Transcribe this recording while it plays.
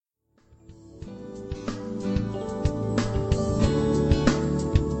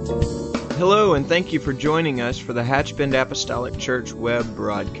Hello, and thank you for joining us for the Hatchbend Apostolic Church web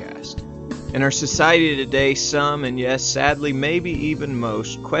broadcast. In our society today, some, and yes, sadly, maybe even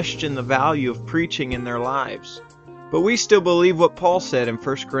most, question the value of preaching in their lives. But we still believe what Paul said in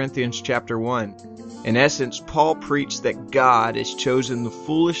 1 Corinthians chapter 1. In essence, Paul preached that God has chosen the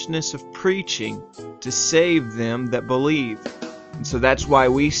foolishness of preaching to save them that believe. And so that's why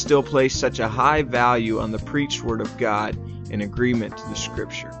we still place such a high value on the preached Word of God in agreement to the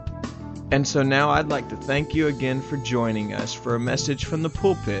Scripture. And so now I'd like to thank you again for joining us for a message from the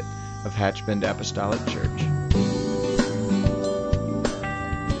pulpit of Hatchbend Apostolic Church.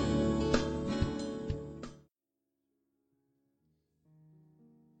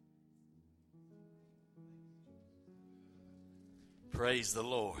 Praise the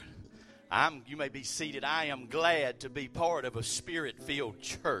Lord. You may be seated. I am glad to be part of a Spirit-filled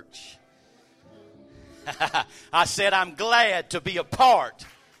church. I said I'm glad to be a part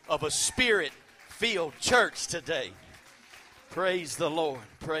of a Spirit-filled church today. Praise the Lord.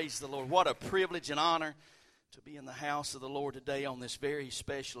 Praise the Lord. What a privilege and honor to be in the house of the Lord today on this very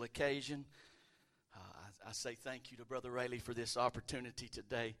special occasion. I say thank you to Brother Rayleigh for this opportunity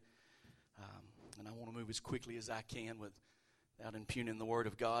today. And I want to move as quickly as I can without impugning the Word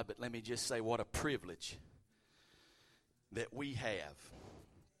of God. But let me just say what a privilege that we have.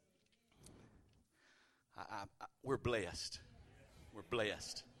 We're blessed. We're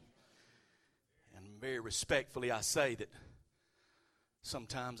blessed. And very respectfully, I say that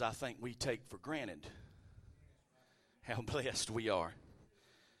sometimes I think we take for granted how blessed we are.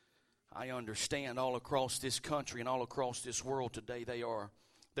 I understand all across this country and all across this world today,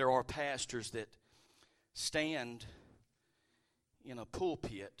 there are pastors that stand in a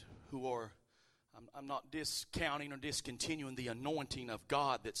pulpit who are, I'm not discounting or discontinuing the anointing of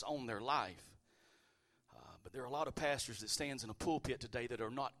God that's on their life. But there are a lot of pastors that stands in a pulpit today that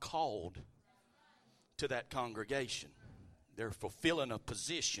are not called to that congregation. They're fulfilling a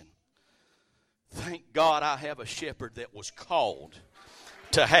position. Thank God I have a shepherd that was called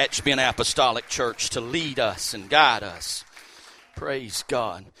to Hatchbend Apostolic Church to lead us and guide us. Praise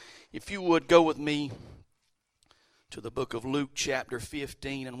God. If you would go with me to the book of Luke chapter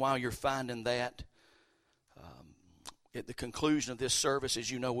 15, and while you're finding that, at the conclusion of this service, as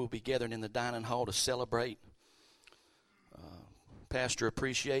you know, we'll be gathering in the dining hall to celebrate Pastor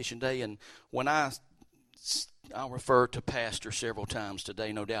Appreciation Day. And when I'll refer to Pastor several times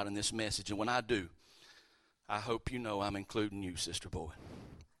today, no doubt, in this message. And when I do, I hope you know I'm including you, Sister Boyd.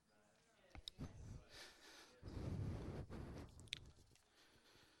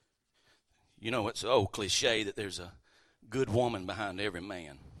 You know, it's an old cliche that there's a good woman behind every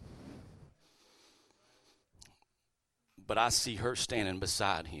man. But I see her standing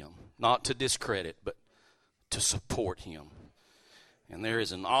beside him, not to discredit, but to support him. And there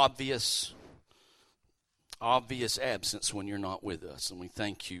is an obvious absence when you're not with us. And we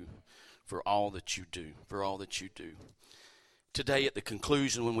thank you for all that you do, Today at the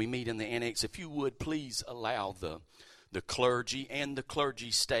conclusion when we meet in the annex, if you would please allow the clergy and the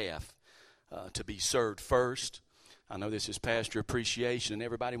clergy staff to be served first. I know this is Pastor Appreciation and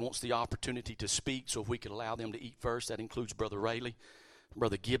everybody wants the opportunity to speak, so if we could allow them to eat first, that includes Brother Rayleigh,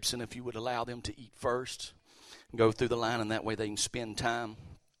 Brother Gibson, if you would allow them to eat first. Go through the line, and that way they can spend time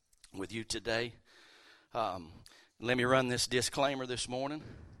with you today. Let me run this disclaimer this morning.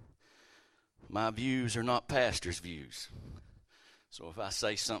 My views are not pastor's views. So if I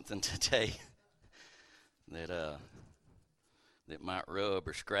say something today that might rub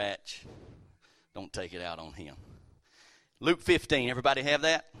or scratch, don't take it out on him. Luke 15, everybody have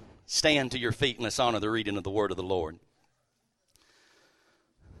that? Stand to your feet and let's honor the reading of the word of the Lord.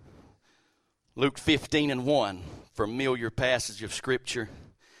 Luke 15:1, familiar passage of Scripture.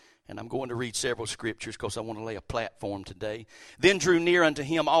 And I'm going to read several scriptures because I want to lay a platform today. Then drew near unto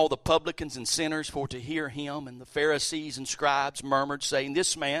him all the publicans and sinners for to hear him. And the Pharisees and scribes murmured, saying,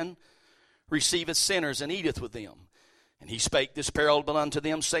 This man receiveth sinners and eateth with them. And he spake this parable unto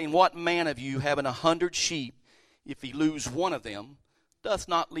them, saying, What man of you, having 100 sheep, if he lose one of them, doth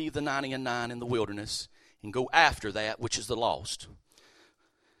not leave the 99 in the wilderness, and go after that which is the lost?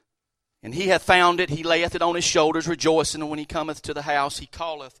 And he hath found it, he layeth it on his shoulders, rejoicing. And when he cometh to the house, he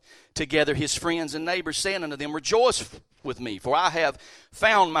calleth together his friends and neighbors, saying unto them, Rejoice with me, for I have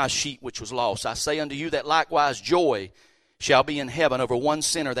found my sheep which was lost. I say unto you that likewise joy shall be in heaven over one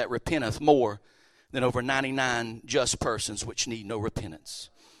sinner that repenteth more than over 99 just persons which need no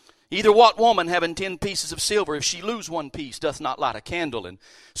repentance. Either what woman, having 10 pieces of silver, if she lose one piece, doth not light a candle and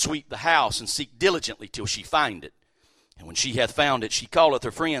sweep the house and seek diligently till she find it? And when she hath found it, she calleth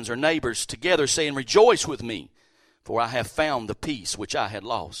her friends or neighbors together, saying, Rejoice with me, for I have found the piece which I had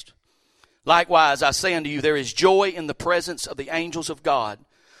lost. Likewise, I say unto you, there is joy in the presence of the angels of God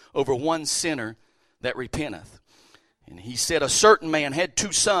over one sinner that repenteth. And he said, a certain man had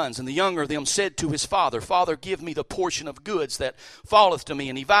 2 sons, and the younger of them said to his father, Father, give me the portion of goods that falleth to me.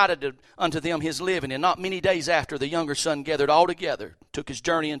 And he divided unto them his living. And not many days after, the younger son gathered all together, took his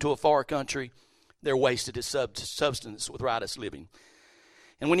journey into a far country, there wasted his substance with riotous living.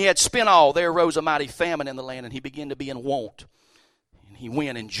 And when he had spent all, there arose a mighty famine in the land, and he began to be in want. And he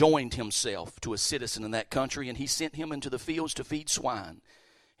went and joined himself to a citizen in that country, and he sent him into the fields to feed swine.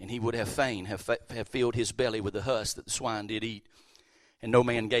 And he would have fain have filled his belly with the husk that the swine did eat. And no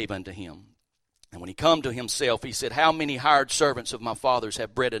man gave unto him. And when he come to himself, he said, How many hired servants of my father's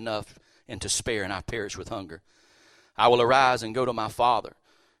have bread enough and to spare, and I perish with hunger? I will arise and go to my father.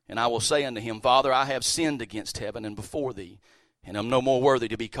 And I will say unto him, Father, I have sinned against heaven and before thee, and am no more worthy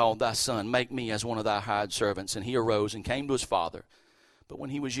to be called thy son. Make me as one of thy hired servants. And he arose and came to his father. But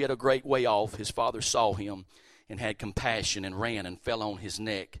when he was yet a great way off, his father saw him, and had compassion, and ran and fell on his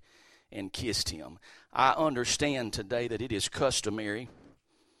neck and kissed him. I understand today that it is customary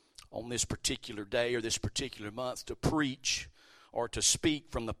on this particular day or this particular month to preach or to speak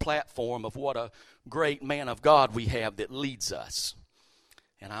from the platform of what a great man of God we have that leads us.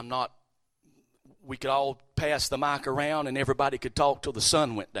 And we could all pass the mic around and everybody could talk till the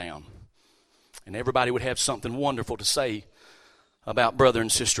sun went down. And everybody would have something wonderful to say about Brother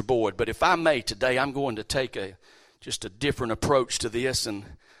and Sister Boyd. But if I may today, I'm going to take just a different approach to this, and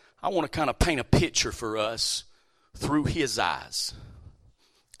I want to kind of paint a picture for us through his eyes.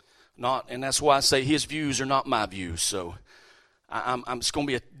 And that's why I say his views are not my views. So it's going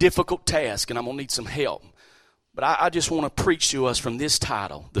to be a difficult task, and I'm going to need some help. But I just want to preach to us from this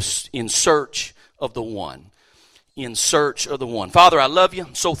title, In Search of the One. In Search of the One. Father, I love you.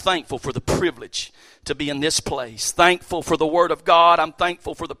 I'm so thankful for the privilege to be in this place. Thankful for the Word of God. I'm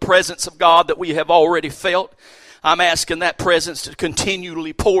thankful for the presence of God that we have already felt. I'm asking that presence to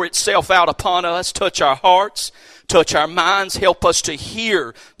continually pour itself out upon us, touch our hearts, touch our minds, help us to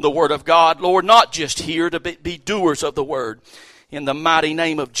hear the Word of God. Lord, not just hear, to be doers of the Word. In the mighty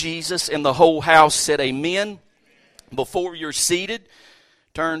name of Jesus, and the whole house said amen. Before you're seated,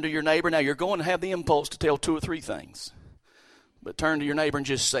 turn to your neighbor. Now, you're going to have the impulse to tell 2 or 3 things. But turn to your neighbor and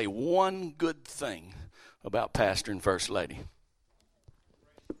just say one good thing about Pastor and First Lady.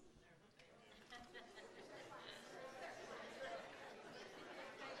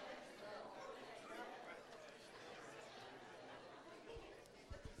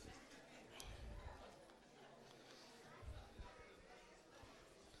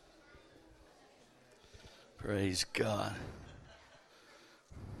 Praise God.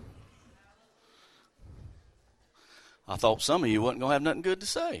 I thought some of you wasn't going to have nothing good to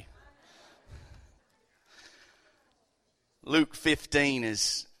say. Luke 15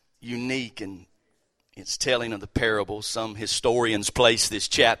 is unique in its telling of the parables. Some historians place this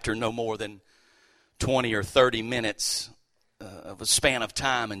chapter no more than 20 or 30 minutes of a span of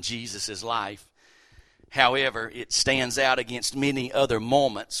time in Jesus' life. However, it stands out against many other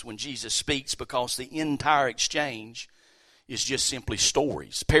moments when Jesus speaks because the entire exchange is just simply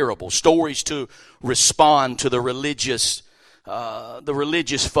stories, parables, stories to respond to the religious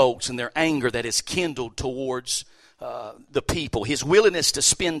folks and their anger that is kindled towards the people. His willingness to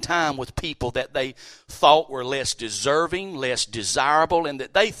spend time with people that they thought were less deserving, less desirable, and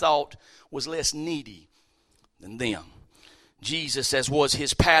that they thought was less needy than them. Jesus, as was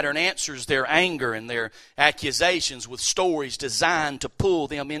his pattern, answers their anger and their accusations with stories designed to pull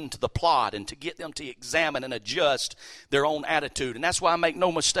them into the plot and to get them to examine and adjust their own attitude. And that's why I make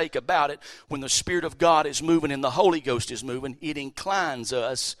no mistake about it. When the Spirit of God is moving and the Holy Ghost is moving, it inclines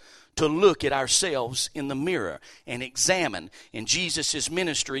us to look at ourselves in the mirror and examine. In Jesus'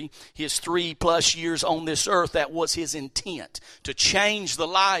 ministry, his 3+ years on this earth, that was his intent, to change the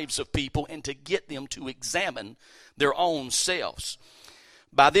lives of people and to get them to examine their own selves.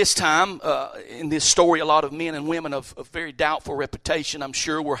 By this time, in this story, a lot of men and women of very doubtful reputation, I'm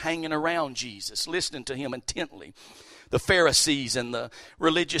sure, were hanging around Jesus, listening to him intently. The Pharisees and the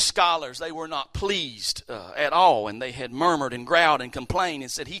religious scholars, they were not pleased at all, and they had murmured and growled and complained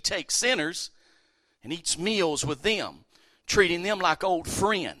and said, he takes sinners and eats meals with them, treating them like old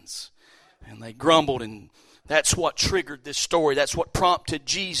friends. And they grumbled, and that's what triggered this story. That's what prompted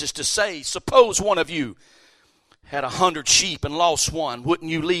Jesus to say, suppose one of you had 100 sheep and lost one.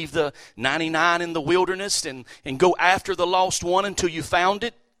 Wouldn't you leave the 99 in the wilderness and go after the lost one until you found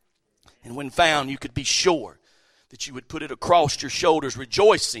it? And when found, you could be sure that you would put it across your shoulders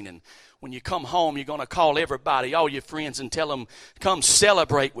rejoicing. And when you come home, you're going to call everybody, all your friends, and tell them, come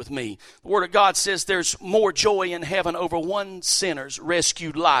celebrate with me. The Word of God says there's more joy in heaven over one sinner's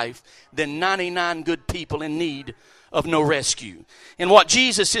rescued life than 99 good people in need of no rescue. And what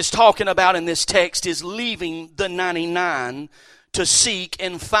Jesus is talking about in this text is leaving the 99 to seek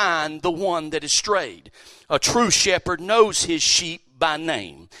and find the one that is strayed. A true shepherd knows his sheep by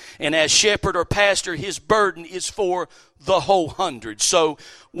name. And as shepherd or pastor, his burden is for the whole 100. So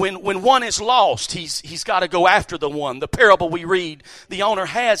when one is lost, he's got to go after the one. The parable we read, the owner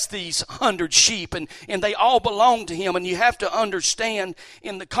has these 100 sheep, and they all belong to him. And you have to understand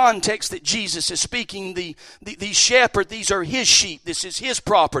in the context that Jesus is speaking, the shepherd, these are his sheep. This is his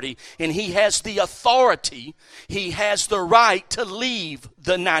property, and he has the authority. He has the right to leave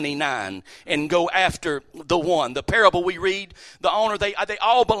the 99 and go after the one. The parable we read, the owner, they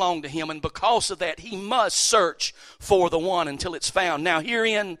all belong to him, and because of that, he must search for the one until it's found. Now,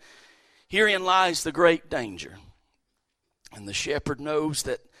 herein lies the great danger. And the shepherd knows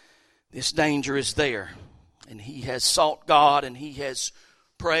that this danger is there. And he has sought God, and he has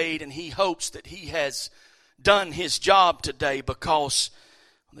prayed, and he hopes that he has done his job today, because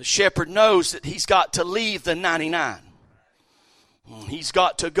the shepherd knows that he's got to leave the 99. He's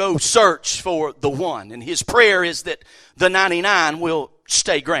got to go search for the one. And his prayer is that the 99 will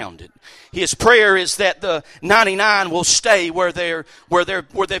stay grounded. His prayer is that the 99 will stay where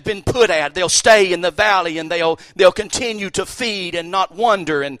they've been put at. They'll stay in the valley, and they'll continue to feed and not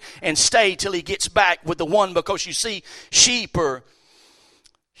wander, and stay till he gets back with the one. Because you see, sheep are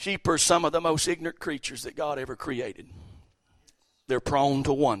some of the most ignorant creatures that God ever created. They're prone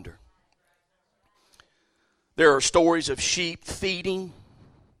to wander. There are stories of sheep feeding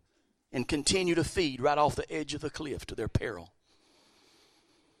and continue to feed right off the edge of the cliff to their peril.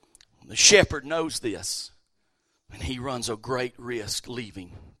 The shepherd knows this, and he runs a great risk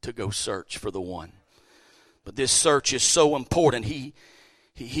leaving to go search for the one. But this search is so important.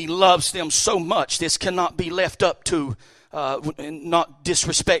 He loves them so much. This cannot be left up to, not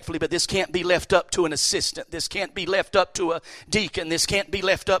disrespectfully, but this can't be left up to an assistant. This can't be left up to a deacon. This can't be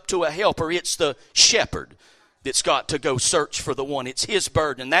left up to a helper. It's the shepherd that's got to go search for the one. It's his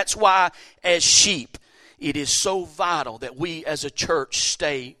burden. And that's why, as sheep, it is so vital that we as a church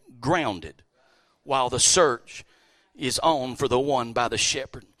stay grounded while the search is on for the one by the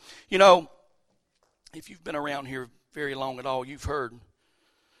shepherd. You know, if you've been around here very long at all, you've heard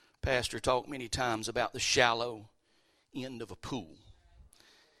Pastor talk many times about the shallow end of a pool,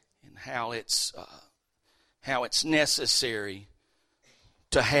 and how it's necessary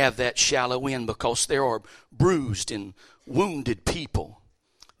to have that shallow end, because there are bruised and wounded people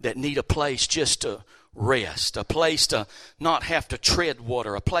that need a place just to rest, a place to not have to tread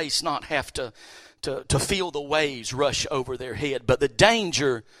water, a place not have to feel the waves rush over their head. But the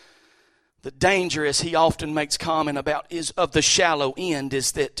danger, as he often makes comment about, is of the shallow end,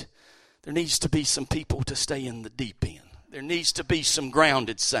 is that there needs to be some people to stay in the deep end. There needs to be some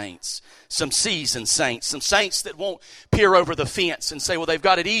grounded saints, some seasoned saints, some saints that won't peer over the fence and say, well, they've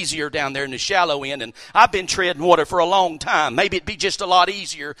got it easier down there in the shallow end, and I've been treading water for a long time. Maybe it'd be just a lot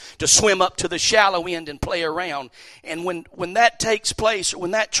easier to swim up to the shallow end and play around. And when that takes place, or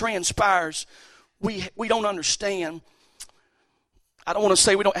when that transpires, we don't understand. I don't want to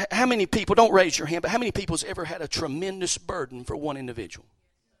say we don't. How many people, don't raise your hand, but how many people has ever had a tremendous burden for one individual?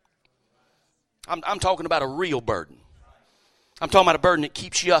 I'm talking about a real burden. I'm talking about a burden that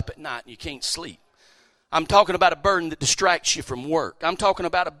keeps you up at night and you can't sleep. I'm talking about a burden that distracts you from work. I'm talking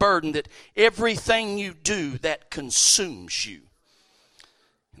about a burden that everything you do, that consumes you.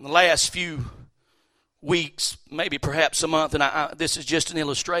 In the last few weeks, maybe perhaps a month, and this is just an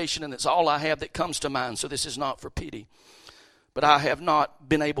illustration, and it's all I have that comes to mind, so this is not for pity. But I have not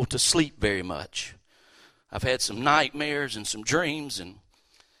been able to sleep very much. I've had some nightmares and some dreams, and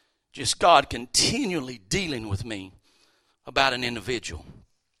just God continually dealing with me about an individual.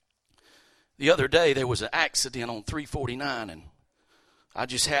 The other day there was an accident on 349, and I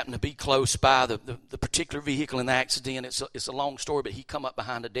just happened to be close by the particular vehicle in the accident. It's a long story, but he come up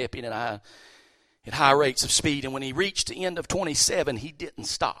behind a deputy at high rates of speed, and when he reached the end of 27, he didn't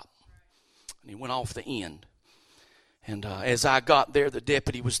stop, and he went off the end. And as I got there, the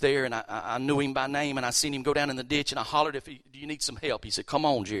deputy was there, and I knew him by name, and I seen him go down in the ditch, and I hollered, do you need some help? He said, come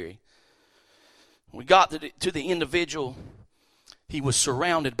on, Jerry. We got to the individual. He was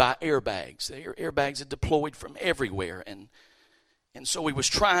surrounded by airbags. The airbags had deployed from everywhere. And so he was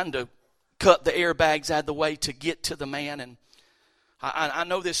trying to cut the airbags out of the way to get to the man. And I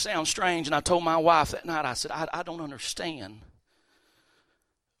know this sounds strange, and I told my wife that night, I said, I don't understand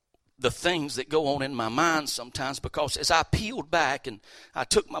the things that go on in my mind sometimes, because as I peeled back and I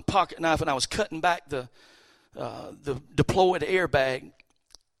took my pocket knife and I was cutting back the deployed airbag,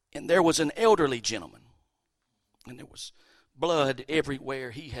 and there was an elderly gentleman, and there was blood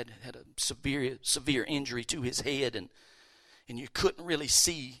everywhere. He had a severe injury to his head, and you couldn't really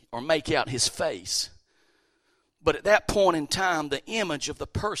see or make out his face. But at that point in time, the image of the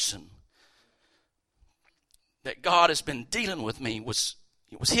person that God has been dealing with me was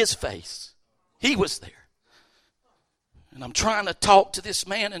his face. He was there. And I'm trying to talk to this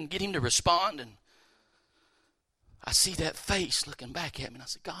man and get him to respond, and I see that face looking back at me, and I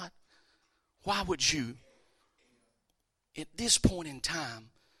said, God, why would you, at this point in time,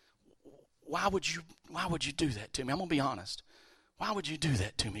 why would you do that to me? I'm going to be honest. Why would you do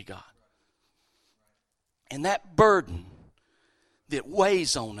that to me, God? And that burden that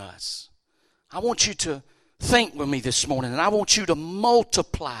weighs on us, I want you to think with me this morning, and I want you to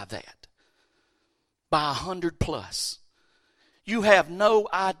multiply that by 100 plus. You have no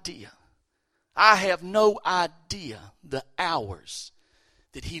idea. I have no idea the hours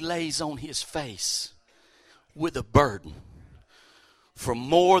that he lays on his face with a burden for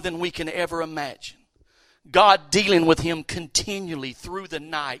more than we can ever imagine. God dealing with him continually through the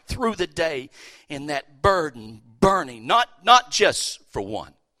night, through the day, and that burden burning, not just for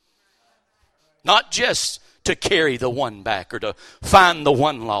one. Not just to carry the one back or to find the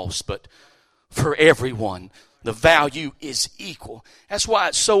one lost, but for everyone. The value is equal. That's why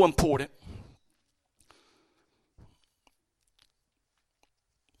it's so important.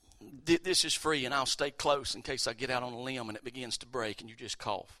 This is free, and I'll stay close in case I get out on a limb and it begins to break and you just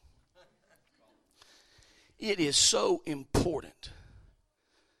cough. It is so important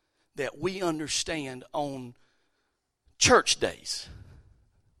that we understand on church days,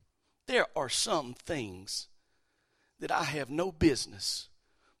 there are some things that I have no business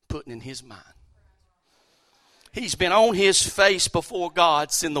putting in his mind. He's been on his face before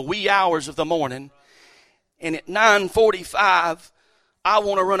God since the wee hours of the morning, and at 9:45, I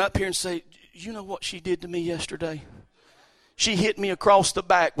want to run up here and say, you know what she did to me yesterday? She hit me across the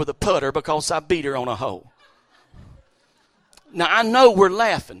back with a putter because I beat her on a hole. Now, I know we're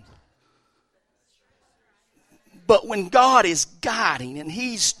laughing. But when God is guiding and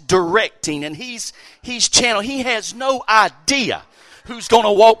he's directing and he's channeling, he has no idea who's going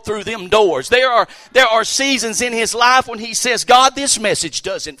to walk through them doors. There are seasons in his life when he says, God, this message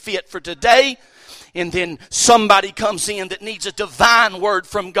doesn't fit for today. And then somebody comes in that needs a divine word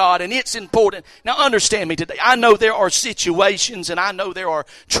from God, and it's important. Now understand me today. I know there are situations, and I know there are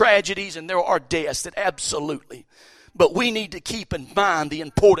tragedies, and there are deaths that absolutely. But we need to keep in mind the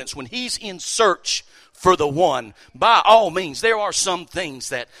importance when he's in search for the one. By all means, there are some things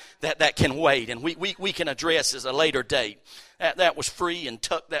that can wait, and we can address as a later date. That was free, and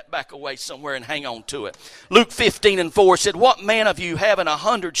tuck that back away somewhere and hang on to it. Luke 15:4 said, what man of you having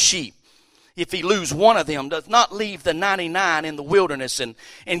 100 sheep, if he lose one of them, does not leave the 99 in the wilderness and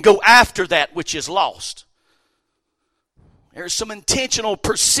go after that which is lost? There's some intentional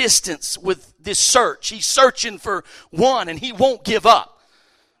persistence with this search. He's searching for one, and he won't give up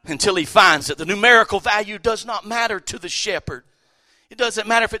until he finds it. The numerical value does not matter to the shepherd. It doesn't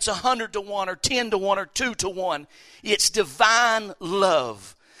matter if it's 100 to 1 or 10 to 1 or 2 to 1. It's divine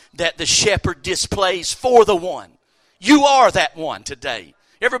love that the shepherd displays for the one. You are that one today.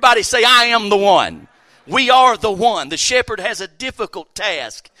 Everybody say, I am the one. We are the one. The shepherd has a difficult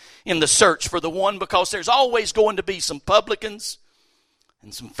task in the search for the one, because there's always going to be some publicans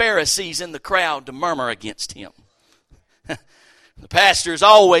and some Pharisees in the crowd to murmur against him. The pastor is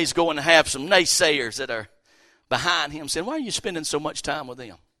always going to have some naysayers that are behind him saying, why are you spending so much time with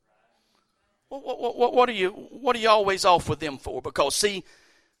them? What are you always off with them for? Because see,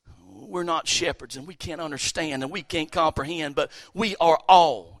 we're not shepherds, and we can't understand, and we can't comprehend, but we are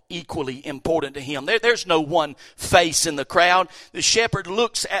all equally important to him. There's no one face in the crowd. The shepherd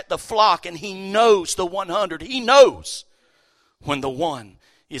looks at the flock, and he knows the 100. He knows when the one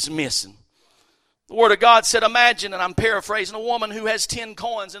is missing. The Word of God said, imagine, and I'm paraphrasing, a woman who has 10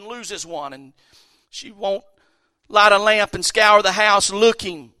 coins and loses one, and she won't light a lamp and scour the house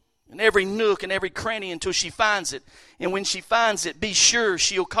looking in every nook and every cranny until she finds it. And when she finds it, be sure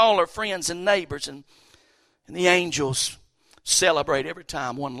she'll call her friends and neighbors, and the angels celebrate every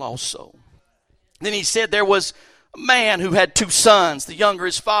time one lost soul. Then he said there was a man who had 2 sons, the younger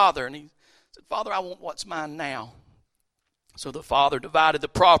his father, and he said, Father, I want what's mine now. So the father divided the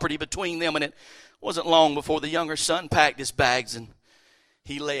property between them, and it wasn't long before the younger son packed his bags and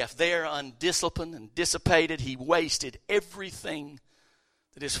he left. There, undisciplined and dissipated, he wasted everything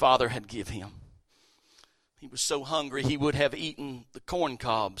that his father had given him. He was so hungry he would have eaten the corn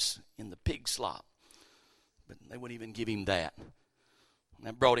cobs in the pig slop. But they wouldn't even give him that. And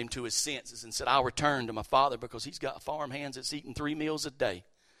that brought him to his senses and said, I'll return to my father because he's got farm hands that's eating 3 meals a day.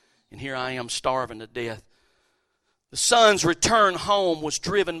 And here I am starving to death. The son's return home was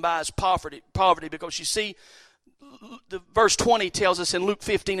driven by his poverty because you see, verse 20 tells us in Luke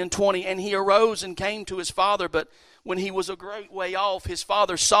 15 and 20, and he arose and came to his father, but when he was a great way off, his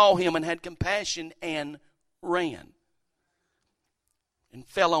father saw him and had compassion and ran and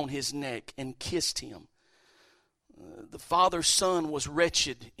fell on his neck and kissed him. The father's son was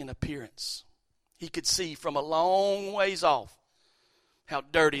wretched in appearance. He could see from a long ways off how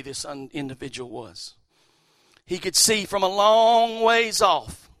dirty this individual was. He could see from a long ways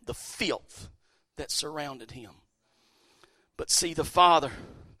off the filth that surrounded him. But see, the father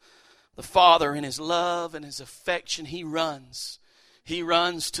in his love and his affection, he runs. He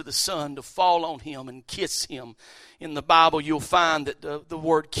runs to the son to fall on him and kiss him. In the Bible, you'll find that the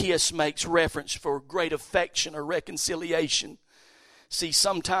word kiss makes reference for great affection or reconciliation. See,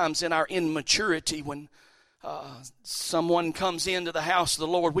 sometimes in our immaturity, when someone comes into the house of the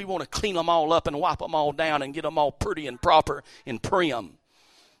Lord, we want to clean them all up and wipe them all down and get them all pretty and proper and prim.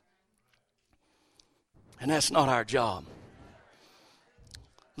 And that's not our job.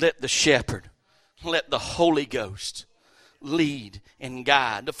 Let the shepherd, let the Holy Ghost lead and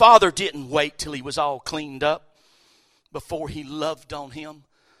guide. The father didn't wait till he was all cleaned up before he loved on him.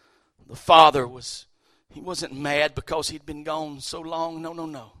 The father he wasn't mad because he'd been gone so long.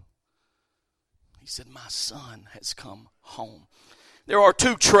 No. He said, my son has come home. There are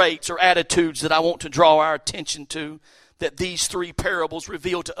 2 traits or attitudes that I want to draw our attention to that these 3 parables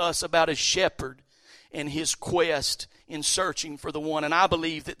reveal to us about a shepherd and his quest in searching for the one. And I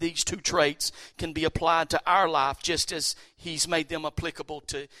believe that these 2 traits can be applied to our life just as he's made them applicable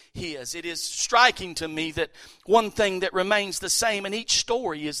to his. It is striking to me that one thing that remains the same in each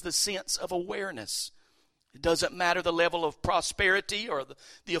story is the sense of awareness. It doesn't matter the level of prosperity or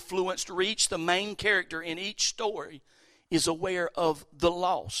the affluence reached. The main character in each story is aware of the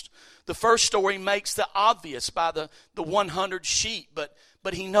lost. The first story makes the obvious by the 100 sheep,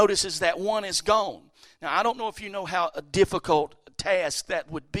 but he notices that one is gone. Now, I don't know if you know how a difficult task that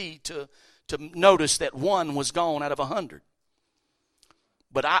would be to notice that one was gone out of 100.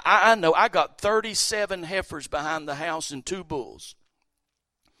 But I know I got 37 heifers behind the house and 2 bulls.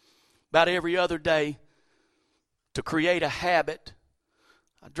 About every other day, to create a habit,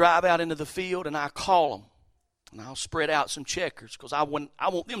 I drive out into the field and I call them. And I'll spread out some checkers because I want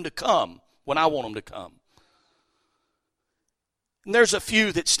them to come when I want them to come. And there's a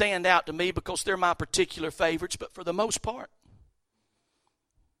few that stand out to me because they're my particular favorites, but for the most part,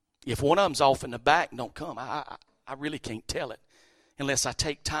 if one of them's off in the back and don't come, I really can't tell it unless I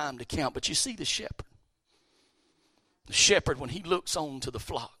take time to count. But you see the shepherd. The shepherd, when he looks on to the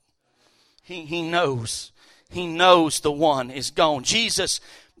flock, he knows the one is gone. Jesus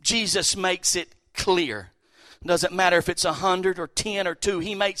makes it clear. It doesn't matter if it's 100 or 10 or 2.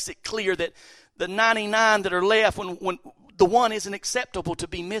 He makes it clear that the 99 that are left, when the one isn't acceptable to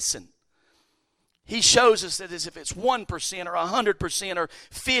be missing. He shows us that as if it's 1% or 100% or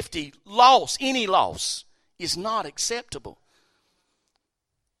 50, any loss is not acceptable.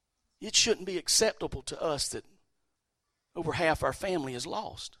 It shouldn't be acceptable to us that over half our family is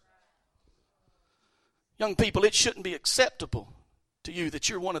lost. Young people, it shouldn't be acceptable to you that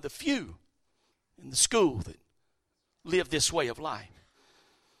you're one of the few in the school that live this way of life.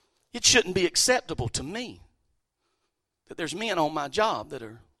 It shouldn't be acceptable to me that there's men on my job that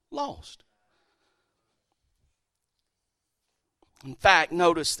are lost. In fact,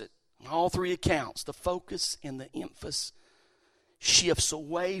 notice that in all 3 accounts, the focus and the emphasis shifts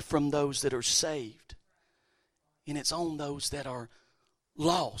away from those that are saved, and it's on those that are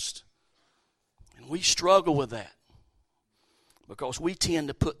lost. And we struggle with that because we tend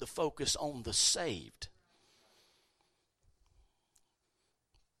to put the focus on the saved.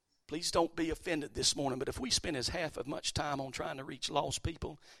 Please don't be offended this morning, but if we spent as half as much time on trying to reach lost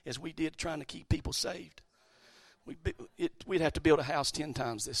people as we did trying to keep people saved, we'd have to build a house 10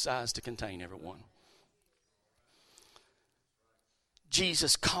 times this size to contain everyone.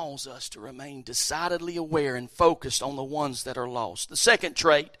 Jesus calls us to remain decidedly aware and focused on the ones that are lost. The second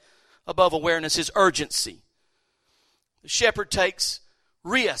trait above awareness is urgency. The shepherd takes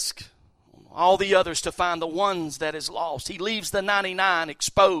risk on all the others to find the ones that is lost. He leaves the 99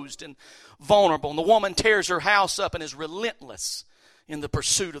 exposed and vulnerable. And the woman tears her house up and is relentless in the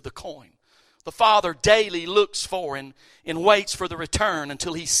pursuit of the coin. The father daily looks for and waits for the return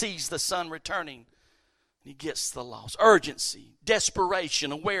until he sees the son returning He gets the loss. Urgency,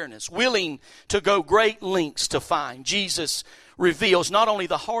 desperation, awareness, willing to go great lengths to find. Jesus reveals not only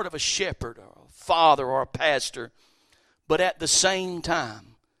the heart of a shepherd or a father or a pastor, but at the same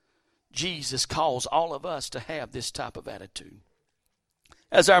time, Jesus calls all of us to have this type of attitude.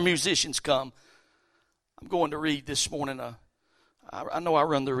 As our musicians come, I'm going to read this morning. I know I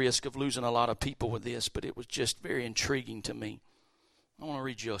run the risk of losing a lot of people with this, but it was just very intriguing to me. I want to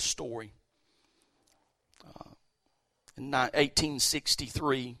read you a story. In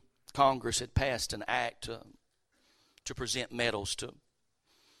 1863, Congress had passed an act to present medals to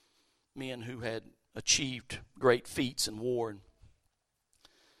men who had achieved great feats in war. And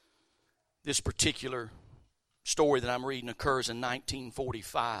this particular story that I'm reading occurs in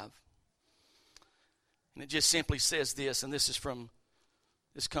 1945. And it just simply says this, and this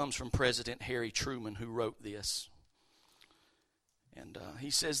comes from President Harry Truman, who wrote this. And he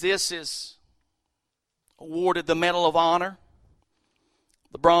says, this is awarded the Medal of Honor,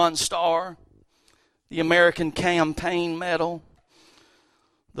 the Bronze Star, the American Campaign Medal,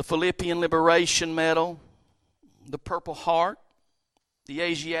 the Philippian Liberation Medal, the Purple Heart, the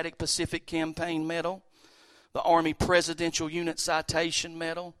Asiatic Pacific Campaign Medal, the Army Presidential Unit Citation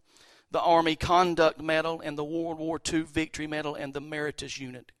Medal, the Army Conduct Medal, and the World War II Victory Medal, and the Meritus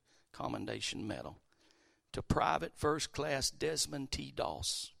Unit Commendation Medal to Private First Class Desmond T.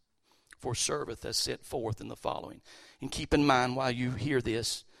 Doss for service as set forth in the following. And keep in mind while you hear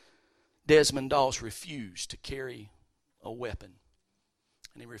this, Desmond Doss refused to carry a weapon.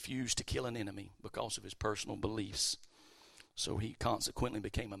 And he refused to kill an enemy because of his personal beliefs. So he consequently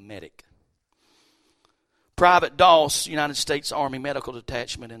became a medic. Private Doss, United States Army Medical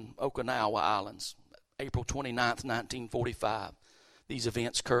Detachment in Okinawa Islands, April 29th, 1945. These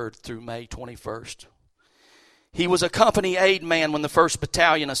events occurred through May 21st. He was a company aide man when the 1st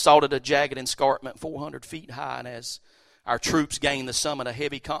Battalion assaulted a jagged escarpment 400 feet high, and as our troops gained the summit, a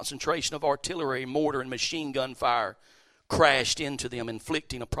heavy concentration of artillery, mortar, and machine gun fire crashed into them,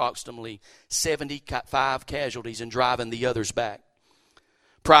 inflicting approximately 75 casualties and driving the others back.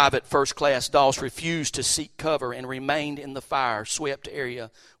 Private First Class Doss refused to seek cover and remained in the fire-swept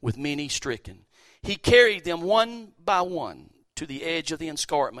area with many stricken. He carried them one by one to the edge of the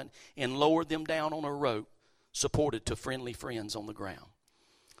escarpment and lowered them down on a rope supported to friendly friends on the ground.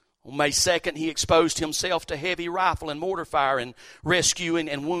 On May 2nd, he exposed himself to heavy rifle and mortar fire and rescuing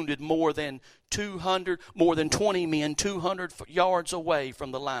and wounded more than 20 men 200 yards away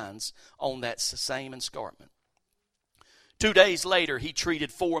from the lines on that same escarpment. 2 days later, he treated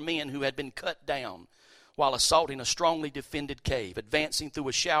 4 men who had been cut down while assaulting a strongly defended cave, advancing through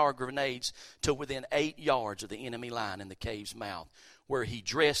a shower of grenades to within 8 yards of the enemy line in the cave's mouth, where he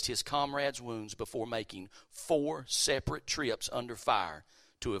dressed his comrades' wounds before making 4 separate trips under fire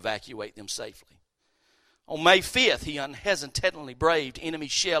to evacuate them safely. On May 5th, he unhesitatingly braved enemy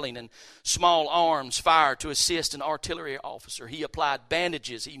shelling and small arms fire to assist an artillery officer. He applied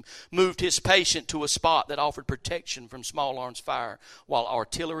bandages. He moved his patient to a spot that offered protection from small arms fire, while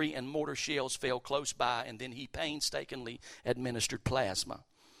artillery and mortar shells fell close by, and then he painstakingly administered plasma.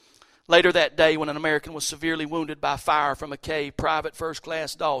 Later that day, when an American was severely wounded by fire from a cave, Private First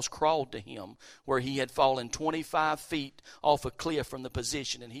Class Doss crawled to him where he had fallen 25 feet off a cliff from the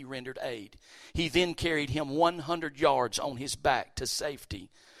position, and he rendered aid. He then carried him 100 yards on his back to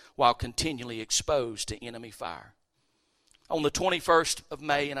safety while continually exposed to enemy fire. On the 21st of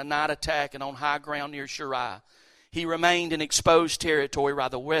May, in a night attack and on high ground near Shirai, he remained in exposed territory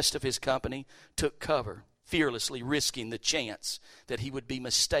while the rest of his company took cover, fearlessly risking the chance that he would be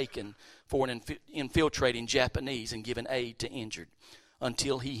mistaken for an infiltrating Japanese and given aid to injured,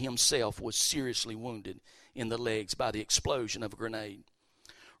 until he himself was seriously wounded in the legs by the explosion of a grenade.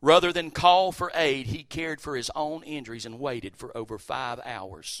 Rather than call for aid, he cared for his own injuries and waited for over 5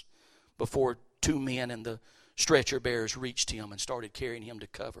 hours before 2 men and the stretcher bearers reached him and started carrying him to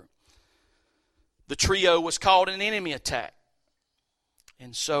cover. The trio was caught in an enemy attack,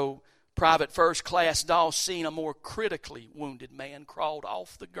 and so Private First Class Doss, seeing a more critically wounded man, crawled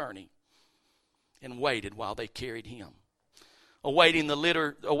off the gurney and waited while they carried him. Awaiting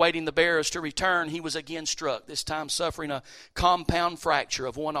the bearers to return, he was again struck, this time suffering a compound fracture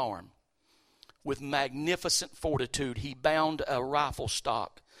of one arm. With magnificent fortitude, he bound a rifle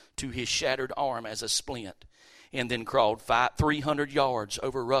stock to his shattered arm as a splint, and then crawled 300 yards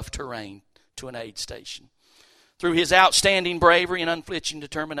over rough terrain to an aid station. Through his outstanding bravery and unflinching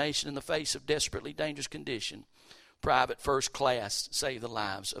determination in the face of desperately dangerous condition, Private First Class saved the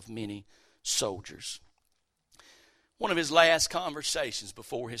lives of many soldiers. One of his last conversations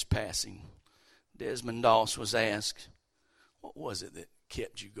before his passing, Desmond Doss was asked, "What was it that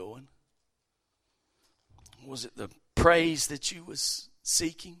kept you going?" Was it the praise that you was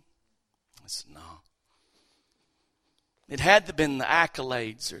seeking? I said, no. It had to have been the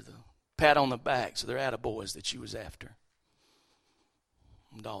accolades or the pat on the back, so they're attaboys that you was after.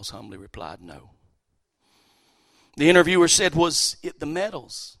 And Dawes humbly replied, no. The interviewer said, was it the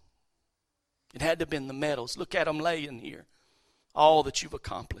medals? It had to have been the medals. Look at them laying here. All that you've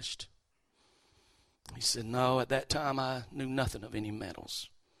accomplished. He said, no, at that time I knew nothing of any medals.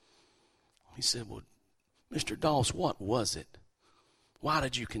 He said, well, Mr. Dawes, what was it? Why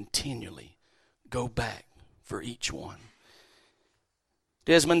did you continually go back for each one?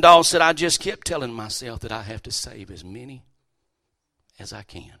 Desmond Dawes said, I just kept telling myself that I have to save as many as I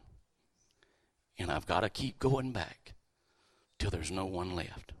can. And I've got to keep going back till there's no one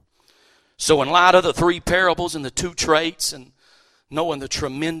left. So in light of the 3 parables and the 2 traits and knowing the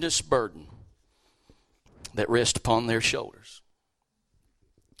tremendous burden that rests upon their shoulders,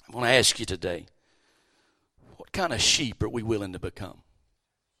 I want to ask you today, what kind of sheep are we willing to become?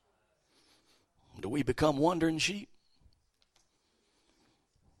 Do we become wandering sheep?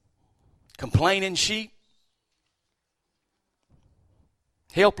 Complaining sheep?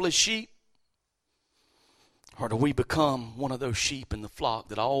 Helpless sheep? Or do we become one of those sheep in the flock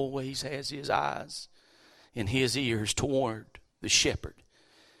that always has his eyes and his ears toward the shepherd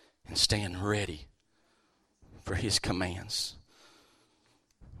and stand ready for his commands?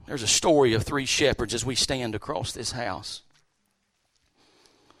 There's a story of 3 shepherds as we stand across this house.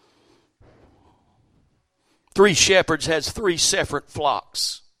 3 shepherds has 3 separate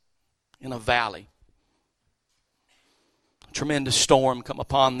flocks in a valley. A tremendous storm come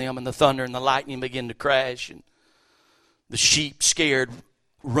upon them, and the thunder and the lightning begin to crash, and the sheep, scared,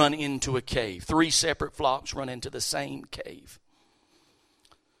 run into a cave. 3 separate flocks run into the same cave.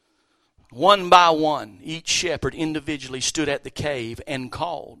 One by one, each shepherd individually stood at the cave and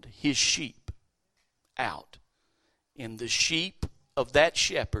called his sheep out. And the sheep of that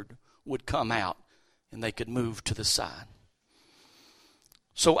shepherd would come out, and they could move to the side.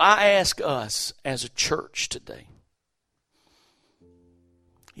 So I ask us as a church today,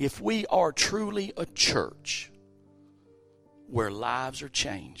 if we are truly a church where lives are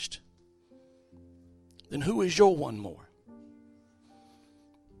changed, then who is your one more?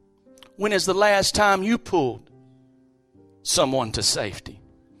 When is the last time you pulled someone to safety?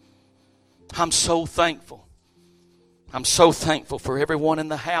 I'm so thankful. I'm so thankful for everyone in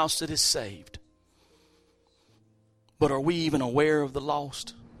the house that is saved. But are we even aware of the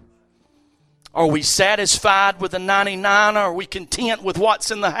lost? Are we satisfied with the 99? Are we content with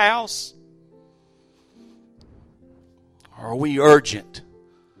what's in the house? Are we urgent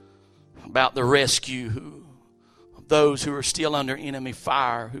about the rescue of those who are still under enemy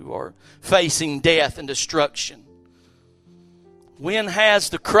fire, who are facing death and destruction? When has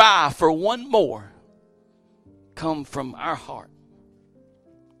the cry for one more come from our heart?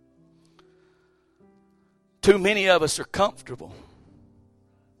 Too many of us are comfortable.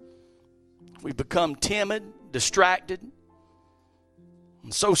 We become timid, distracted,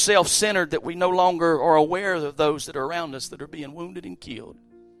 and so self-centered that we no longer are aware of those that are around us that are being wounded and killed.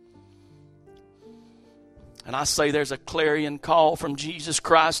 And I say there's a clarion call from Jesus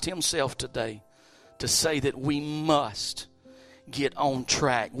Christ himself today to say that we must get on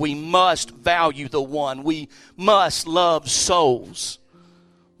track. We must value the one. We must love souls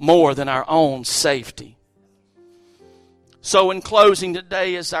more than our own safety. So in closing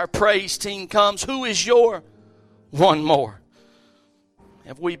today, as our praise team comes, who is your one more?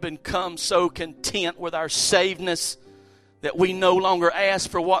 Have we become so content with our savedness that we no longer ask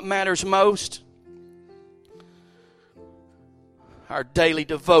for what matters most? Our daily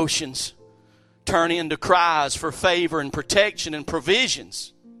devotions turn into cries for favor and protection and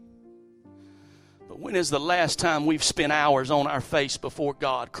provisions. But when is the last time we've spent hours on our face before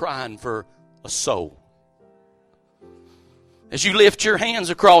God crying for a soul? As you lift your hands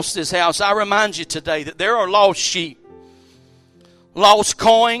across this house, I remind you today that there are lost sheep, lost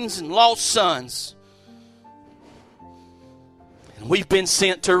coins, and lost sons. And we've been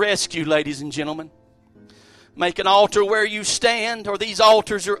sent to rescue, ladies and gentlemen. Make an altar where you stand, or these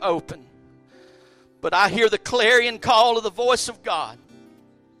altars are open. But I hear the clarion call of the voice of God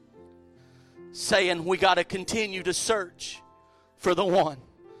saying we got to continue to search for the one.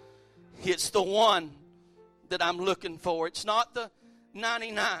 It's the one that I'm looking for. It's not the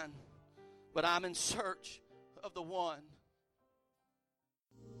 99, but I'm in search of the one.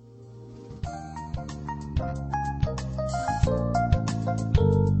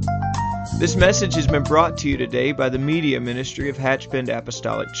 This message has been brought to you today by the media ministry of Hatchbend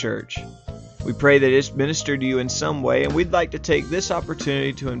Apostolic Church. We pray that it's ministered to you in some way, and we'd like to take this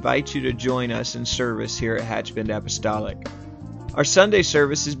opportunity to invite you to join us in service here at Hatchbend Apostolic. Our Sunday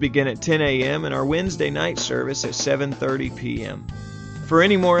services begin at 10 a.m. and our Wednesday night service at 7:30 p.m. For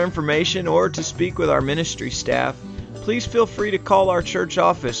any more information or to speak with our ministry staff, please feel free to call our church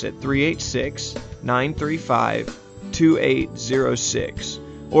office at 386-935-2806,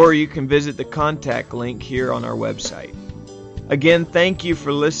 or you can visit the contact link here on our website. Again, thank you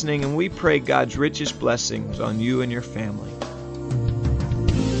for listening, and we pray God's richest blessings on you and your family.